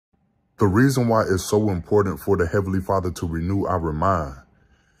The reason why it's so important for the Heavenly Father to renew our mind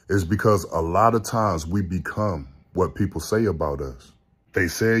is because a lot of times we become what people say about us. They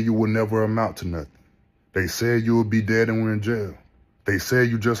said you will never amount to nothing. They said you will be dead and we're in jail. They said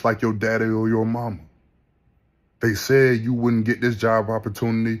you just like your daddy or your mama. They said you wouldn't get this job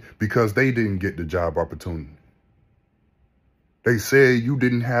opportunity because they didn't get the job opportunity. They said you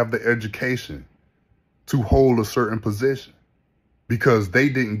didn't have the education to hold a certain position because they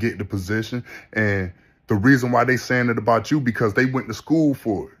didn't get the position. And the reason why they saying it about you, because they went to school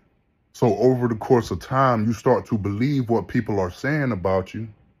for it. So over the course of time, you start to believe what people are saying about you,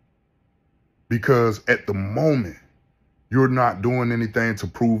 because at the moment, you're not doing anything to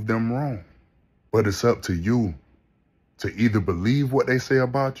prove them wrong. But it's up to you to either believe what they say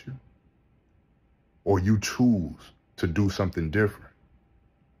about you or you choose to do something different.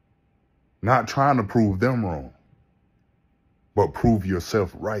 Not trying to prove them wrong, but prove yourself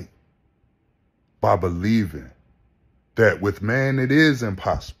right by believing that with man it is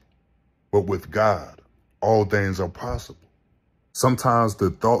impossible, but with God, all things are possible. Sometimes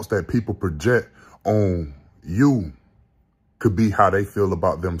the thoughts that people project on you could be how they feel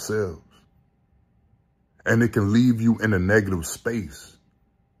about themselves. And it can leave you in a negative space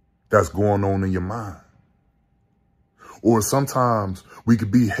that's going on in your mind. Or sometimes we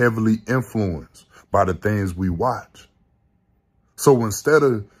could be heavily influenced by the things we watch. So instead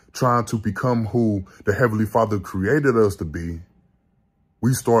of trying to become who the Heavenly Father created us to be,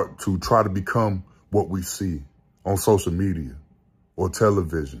 we start to try to become what we see on social media or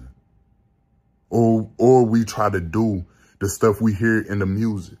television. Or we try to do the stuff we hear in the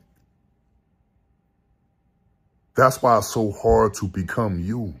music. That's why it's so hard to become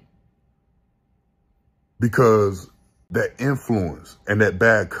you. Because that influence and that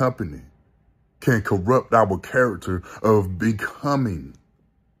bad company can corrupt our character of becoming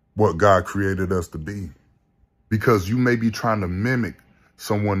what God created us to be. Because you may be trying to mimic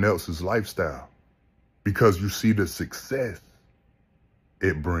someone else's lifestyle because you see the success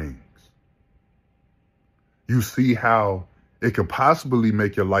it brings. You see how it could possibly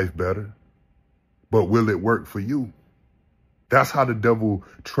make your life better, but will it work for you? That's how the devil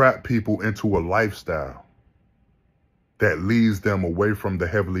traps people into a lifestyle that leads them away from the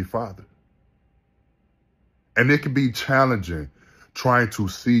Heavenly Father. And it can be challenging trying to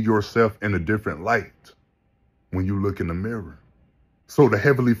see yourself in a different light when you look in the mirror. So the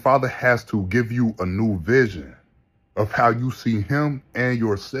Heavenly Father has to give you a new vision of how you see Him and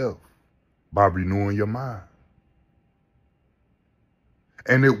yourself by renewing your mind.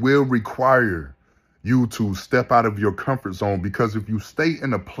 And it will require you to step out of your comfort zone, because if you stay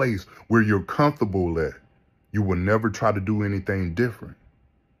in a place where you're comfortable at, you will never try to do anything different.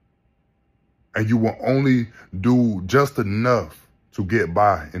 And you will only do just enough to get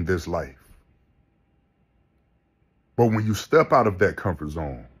by in this life. But when you step out of that comfort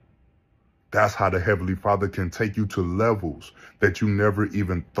zone, that's how the Heavenly Father can take you to levels that you never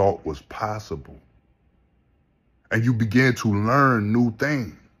even thought was possible. And you begin to learn new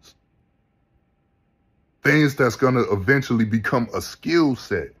things. Things that's going to eventually become a skill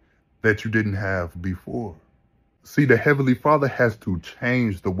set that you didn't have before. See, the Heavenly Father has to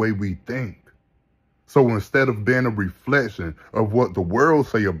change the way we think. So instead of being a reflection of what the world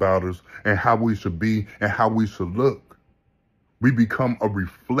say about us and how we should be and how we should look, we become a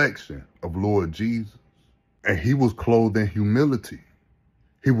reflection of Lord Jesus. And He was clothed in humility.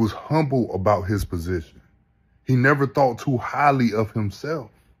 He was humble about His position. He never thought too highly of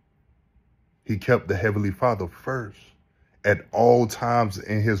Himself. He kept the Heavenly Father first at all times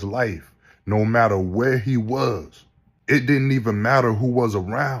in His life, no matter where He was. It didn't even matter who was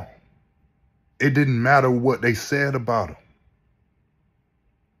around. It didn't matter what they said about Him.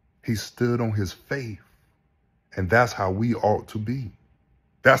 He stood on His faith, and that's how we ought to be.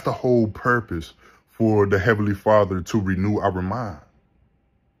 That's the whole purpose for the Heavenly Father to renew our mind.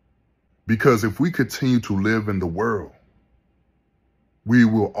 Because if we continue to live in the world, we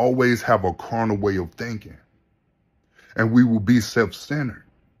will always have a carnal way of thinking, and we will be self-centered.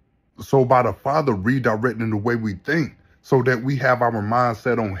 So by the Father redirecting the way we think so that we have our mind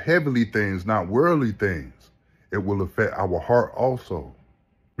set on heavenly things, not worldly things, it will affect our heart also.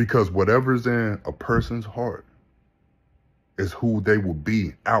 Because whatever's in a person's heart is who they will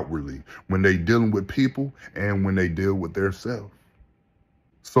be outwardly when they dealing with people and when they deal with themselves.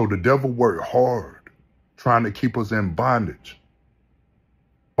 So the devil worked hard trying to keep us in bondage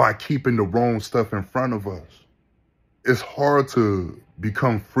by keeping the wrong stuff in front of us. It's hard to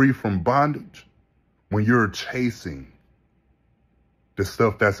become free from bondage when you're chasing the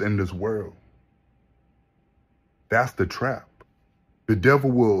stuff that's in this world. That's the trap. The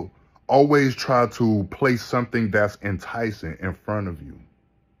devil will always try to place something that's enticing in front of you,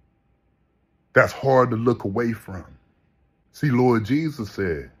 that's hard to look away from. See, Lord Jesus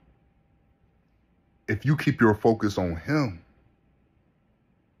said, if you keep your focus on him,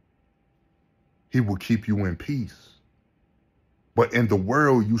 he will keep you in peace. But in the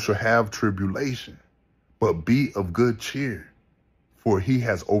world you shall have tribulation, but be of good cheer, for he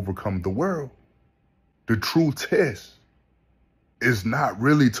has overcome the world. The true test is not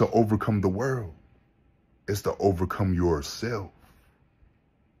really to overcome the world. It's to overcome yourself.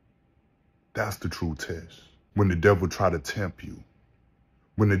 That's the true test. When the devil try to tempt you,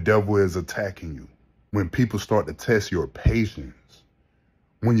 when the devil is attacking you, when people start to test your patience,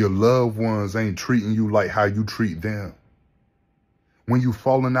 when your loved ones ain't treating you like how you treat them, when you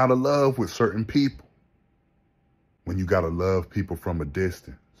falling out of love with certain people, when you gotta love people from a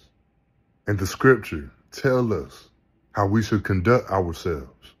distance. And the scripture tell us how we should conduct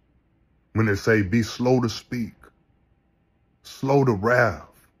ourselves. When they say, be slow to speak, slow to wrath,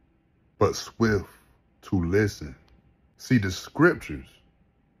 but swift to listen. See, the scriptures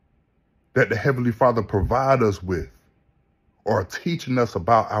that the Heavenly Father provide us with are teaching us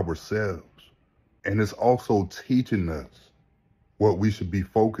about ourselves. And it's also teaching us what we should be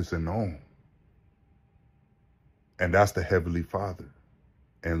focusing on. And that's the Heavenly Father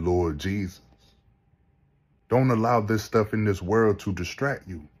and Lord Jesus. Don't allow this stuff in this world to distract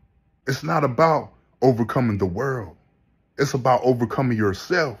you. It's not about overcoming the world. It's about overcoming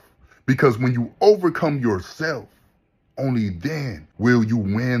yourself. Because when you overcome yourself, only then will you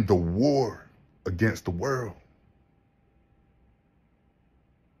win the war against the world.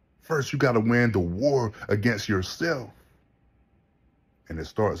 First, you got to win the war against yourself. And it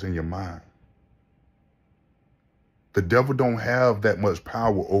starts in your mind. The devil don't have that much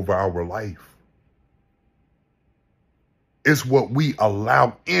power over our life. It's what we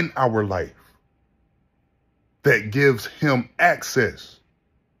allow in our life that gives him access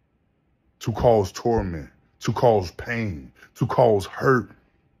to cause torment, to cause pain, to cause hurt.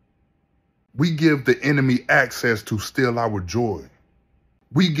 We give the enemy access to steal our joy.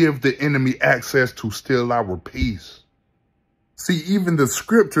 We give the enemy access to steal our peace. See, even the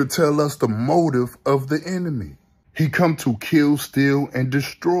scripture tells us the motive of the enemy. He come to kill, steal, and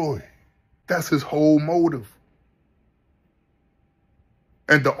destroy. That's his whole motive.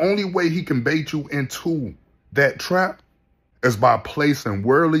 And the only way he can bait you into that trap is by placing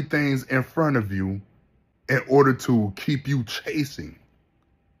worldly things in front of you in order to keep you chasing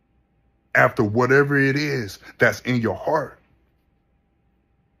after whatever it is that's in your heart.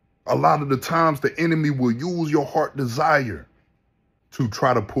 A lot of the times the enemy will use your heart desire to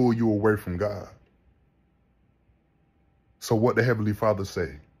try to pull you away from God. So what the Heavenly Father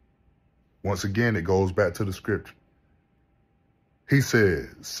say? Once again, it goes back to the scripture. He said,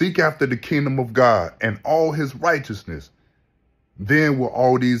 seek after the kingdom of God and all his righteousness. Then will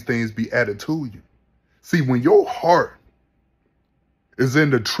all these things be added to you. See, when your heart is in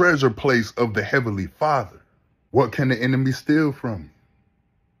the treasure place of the Heavenly Father, what can the enemy steal from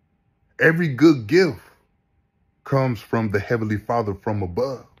you? Every good gift comes from the Heavenly Father from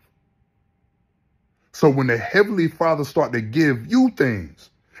above. So when the Heavenly Father start to give you things,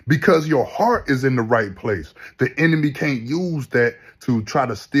 because your heart is in the right place, the enemy can't use that to try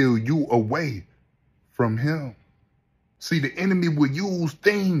to steal you away from him. See, the enemy will use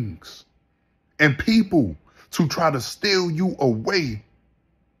things and people to try to steal you away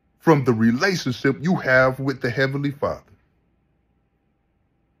from the relationship you have with the Heavenly Father.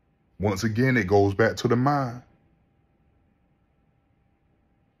 Once again, it goes back to the mind.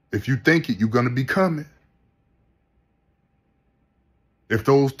 If you think it, you're going to become it. If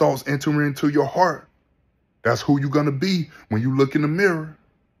those thoughts enter into your heart, that's who you're going to be when you look in the mirror.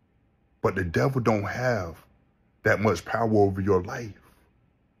 But the devil don't have that much power over your life.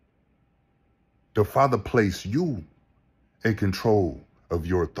 The Father placed you in control of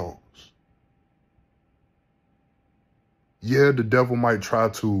your thoughts. Yeah, the devil might try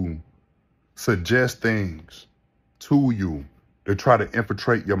to suggest things to you to try to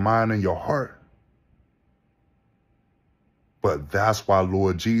infiltrate your mind and your heart. But that's why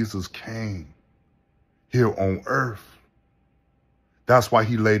Lord Jesus came here on earth. That's why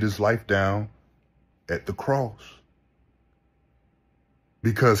he laid his life down at the cross.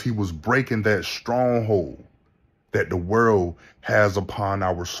 Because he was breaking that stronghold that the world has upon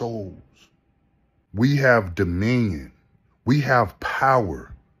our souls. We have dominion. We have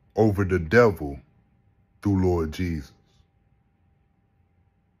power over the devil through Lord Jesus.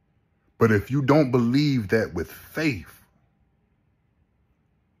 But if you don't believe that with faith,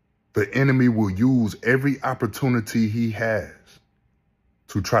 the enemy will use every opportunity he has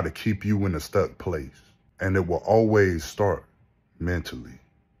to try to keep you in a stuck place. And it will always start mentally.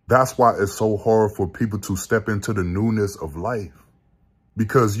 That's why it's so hard for people to step into the newness of life.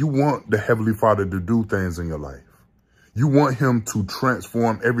 Because you want the Heavenly Father to do things in your life. You want him to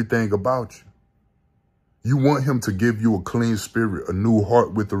transform everything about you. You want him to give you a clean spirit, a new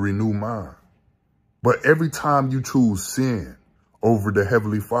heart with a renewed mind. But every time you choose sin over the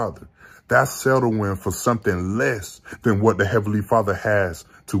Heavenly Father, that's settling for something less than what the Heavenly Father has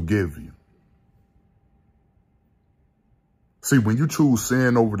to give you. See, when you choose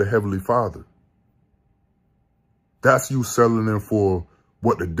sin over the Heavenly Father, that's you settling for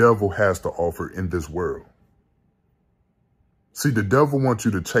what the devil has to offer in this world. See, the devil wants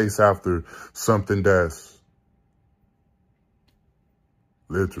you to chase after something that's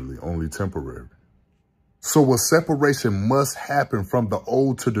literally only temporary. So a separation must happen from the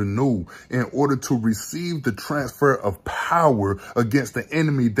old to the new in order to receive the transfer of power against the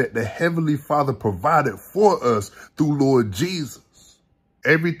enemy that the Heavenly Father provided for us through Lord Jesus.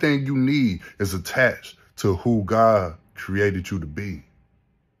 Everything you need is attached to who God created you to be.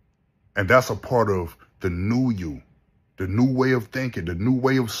 And that's a part of the new you, the new way of thinking, the new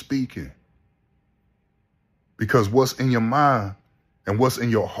way of speaking. Because what's in your mind and what's in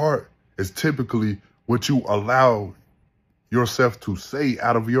your heart is typically what you allow yourself to say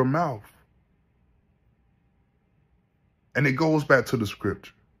out of your mouth. And it goes back to the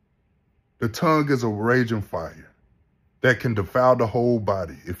scripture. The tongue is a raging fire that can defile the whole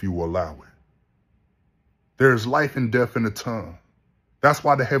body if you allow it. There is life and death in the tongue. That's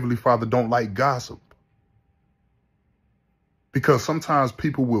why the Heavenly Father don't like gossip. Because sometimes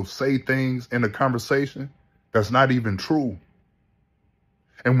people will say things in a conversation that's not even true.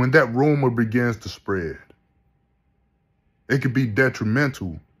 And when that rumor begins to spread, it could be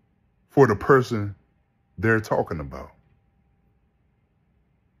detrimental for the person they're talking about.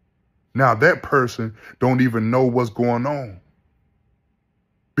 Now that person don't even know what's going on.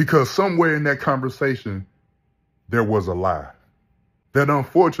 Because somewhere in that conversation, there was a lie that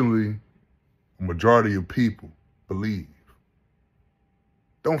unfortunately, a majority of people believe.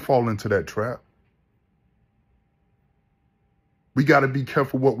 Don't fall into that trap. We got to be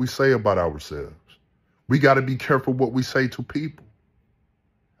careful what we say about ourselves. We got to be careful what we say to people.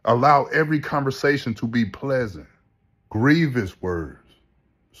 Allow every conversation to be pleasant. Grievous words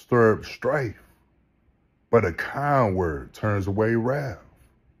stir up strife, but a kind word turns away wrath.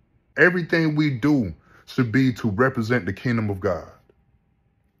 Everything we do should be to represent the kingdom of God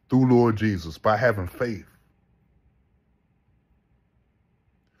through Lord Jesus by having faith.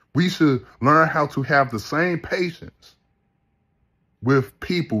 We should learn how to have the same patience with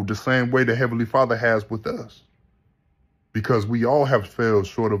people the same way the Heavenly Father has with us, because we all have fell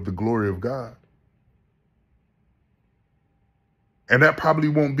short of the glory of God. And that probably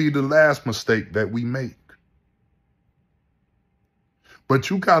won't be the last mistake that we make. But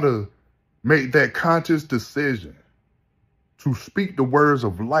you gotta make that conscious decision to speak the words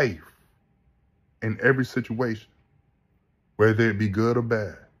of life in every situation, whether it be good or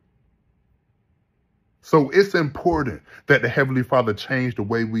bad. So it's important that the Heavenly Father change the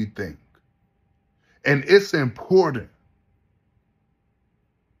way we think. And it's important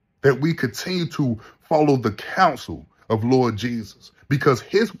that we continue to follow the counsel of Lord Jesus, because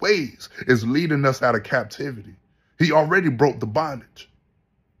his ways is leading us out of captivity. He already broke the bondage.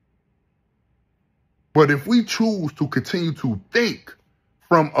 But if we choose to continue to think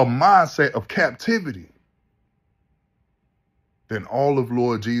from a mindset of captivity, then all of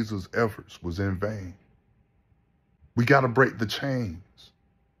Lord Jesus' efforts was in vain. We got to break the chains.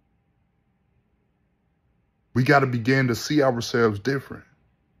 We got to begin to see ourselves different.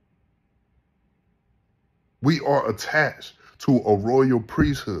 We are attached to a royal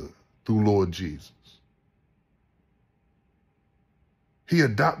priesthood through Lord Jesus. He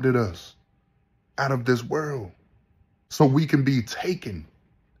adopted us out of this world so we can be taken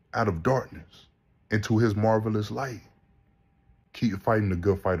out of darkness into his marvelous light. Keep fighting the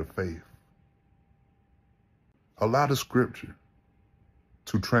good fight of faith. Allow the scripture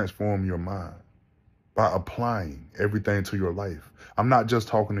to transform your mind by applying everything to your life. I'm not just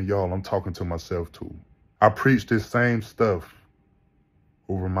talking to y'all, I'm talking to myself too. I preach this same stuff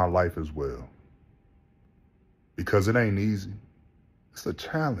over my life as well, because it ain't easy. It's a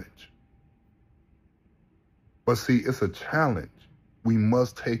challenge. But see, it's a challenge we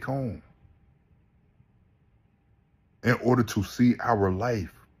must take on in order to see our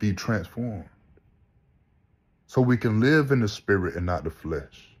life be transformed, so we can live in the spirit and not the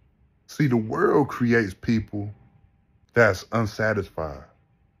flesh. See, the world creates people that's unsatisfied,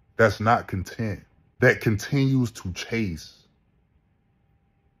 that's not content, that continues to chase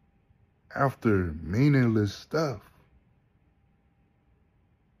after meaningless stuff.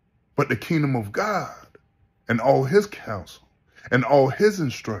 But the kingdom of God and all his counsel and all his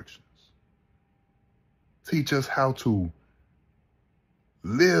instructions teach us how to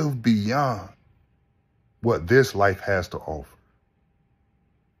live beyond what this life has to offer,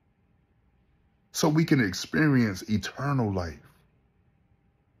 so we can experience eternal life,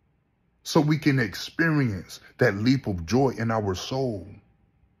 so we can experience that leap of joy in our soul.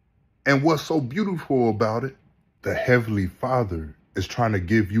 And what's so beautiful about it, the Heavenly Father is trying to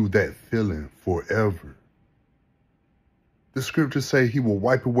give you that feeling forever. The scriptures say he will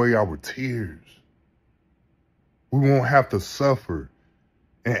wipe away our tears. We won't have to suffer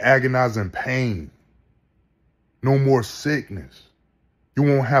in agonizing pain. No more sickness. You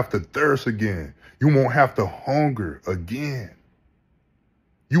won't have to thirst again. You won't have to hunger again.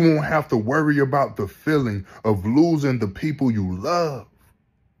 You won't have to worry about the feeling of losing the people you love.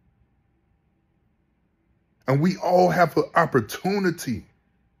 And we all have the opportunity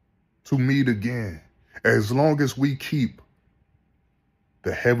to meet again, as long as we keep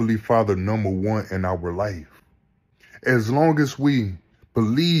the Heavenly Father number one in our life. As long as we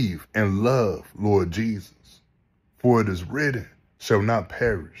believe and love Lord Jesus. For it is written, shall not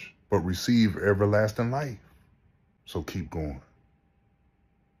perish, but receive everlasting life. So keep going.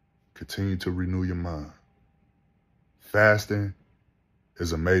 Continue to renew your mind. Fasting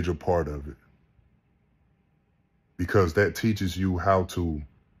is a major part of it, because that teaches you how to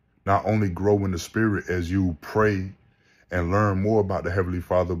not only grow in the spirit as you pray and learn more about the Heavenly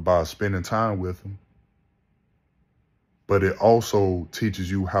Father by spending time with him, but it also teaches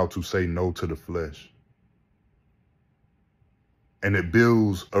you how to say no to the flesh. And it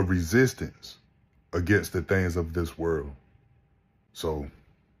builds a resistance against the things of this world. So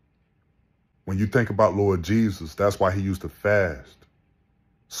when you think about Lord Jesus, that's why he used to fast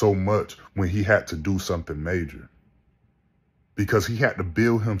so much when he had to do something major. Because he had to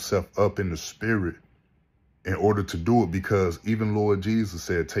build himself up in the spirit in order to do it, because even Lord Jesus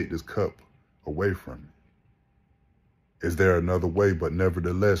said, take this cup away from me. Is there another way? But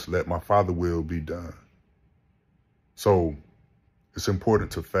nevertheless, let my Father's will be done. So it's important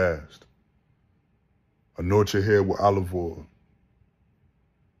to fast. Anoint your head with olive oil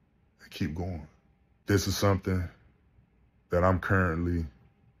and keep going. This is something that I'm currently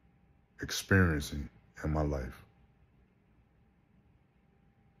experiencing in my life.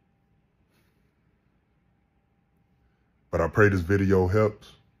 But I pray this video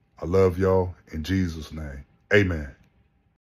helps. I love y'all in Jesus' name. Amen.